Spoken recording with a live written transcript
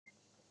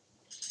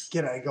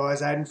G'day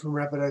guys, Aiden from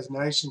Rabbitohs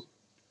Nation.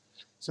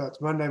 So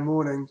it's Monday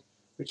morning,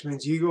 which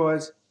means you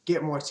guys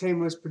get my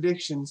team list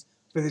predictions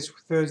for this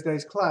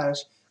Thursday's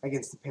clash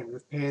against the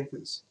Penrith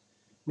Panthers.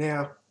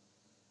 Now,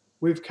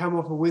 we've come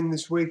off a win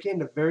this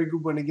weekend, a very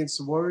good one against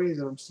the Warriors,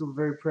 and I'm still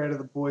very proud of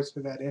the boys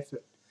for that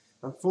effort.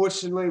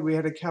 Unfortunately, we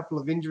had a couple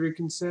of injury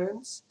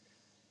concerns,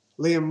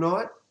 Liam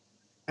Knight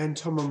and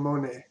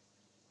Tomamone.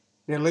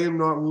 Now, Liam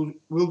Knight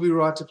will be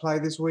right to play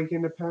this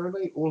weekend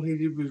apparently. All he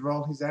did was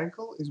roll his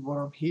ankle, is what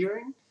I'm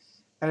hearing.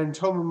 And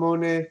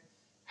Tomamone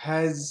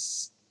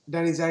has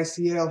done his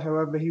ACL,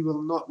 however, he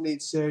will not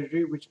need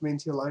surgery, which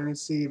means he'll only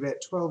see about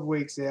 12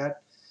 weeks out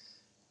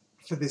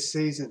for this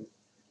season.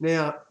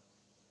 Now,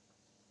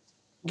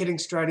 getting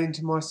straight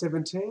into my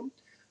 17,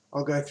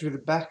 I'll go through the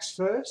backs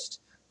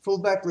first.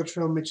 Fullback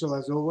Latrell Mitchell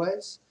as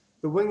always.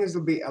 The wingers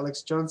will be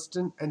Alex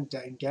Johnston and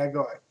Dane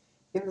Gagai.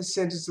 In the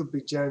centres will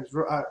be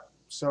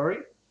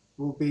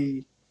will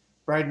be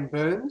Braden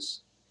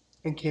Burns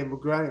and Campbell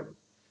Graham.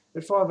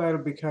 At 5'8"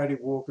 will be Cody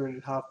Walker, and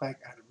at halfback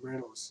Adam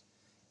Reynolds.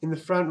 In the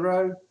front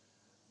row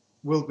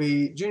will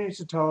be Junior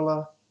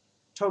Totola,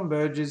 Tom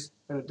Burgess,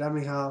 and a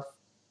dummy half,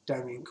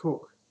 Damien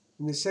Cook.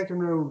 In the second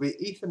row will be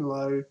Ethan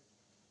Lowe,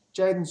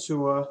 Jaden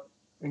Sewer,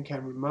 and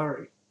Cameron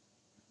Murray.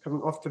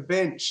 Coming off the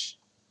bench,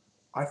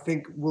 I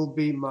think will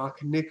be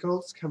Mark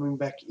Nichols coming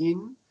back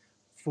in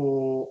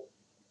for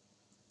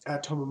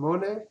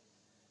Tomamone.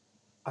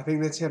 I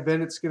think that's how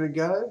Bennett's going to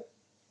go.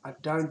 I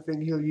don't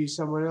think he'll use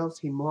someone else.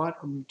 He might,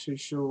 I'm not too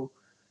sure.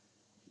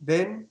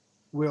 Then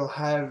we'll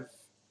have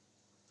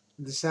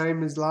the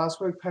same as last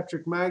week,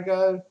 Patrick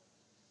Mago,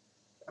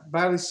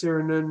 Bailey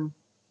Sirinen,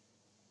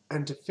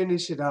 and to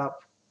finish it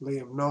up,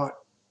 Liam Knight.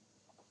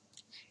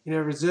 In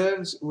our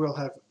reserves, we'll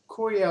have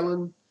Corey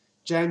Allen,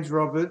 James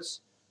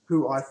Roberts,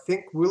 who I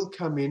think will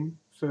come in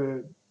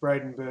for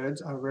Braden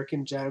Burns. I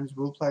reckon James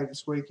will play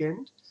this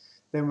weekend.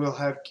 Then we'll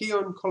have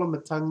Keon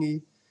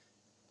Kolomatangi,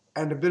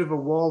 and a bit of a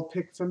wild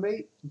pick for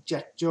me,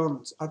 Jack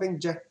Johns. I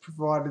think Jack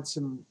provided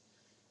some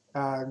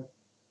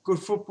good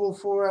football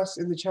for us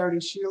in the Charity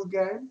Shield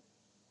game.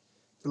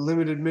 The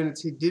limited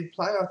minutes he did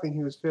play, I think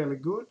he was fairly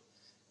good.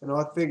 And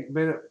I think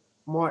Bennett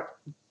might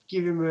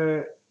give him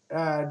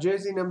a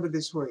jersey number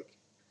this week.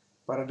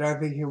 But I don't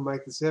think he'll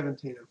make the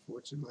 17,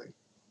 unfortunately.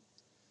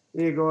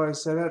 Yeah,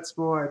 guys, so that's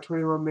my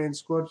 21-man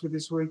squad for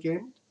this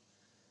weekend.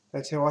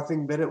 That's how I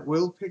think Bennett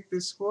will pick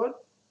this squad.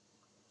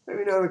 Let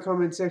me know in the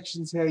comment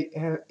sections how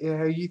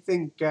you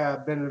think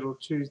Bennett will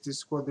choose this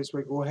squad this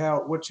week, or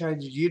what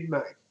changes you'd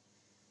make.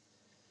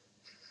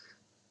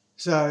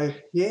 So,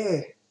 yeah,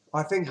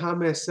 I think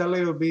Jaime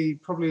Sally will be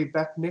probably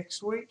back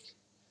next week.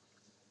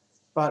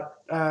 But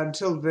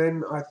until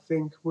then, I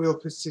think we'll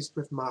persist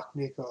with Mark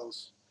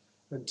Nichols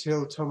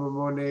until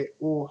Tomamone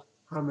or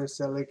Jaime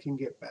Sally can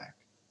get back.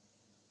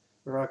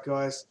 Alright,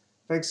 guys.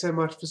 Thanks so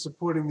much for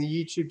supporting the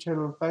YouTube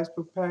channel and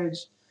Facebook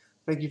page.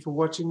 Thank you for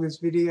watching this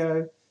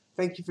video.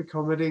 Thank you for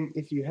commenting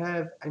if you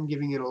have, and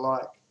giving it a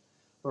like.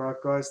 Alright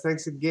guys,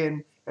 thanks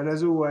again, and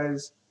as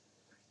always,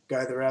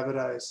 go the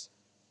Rabbitohs.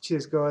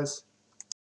 Cheers guys.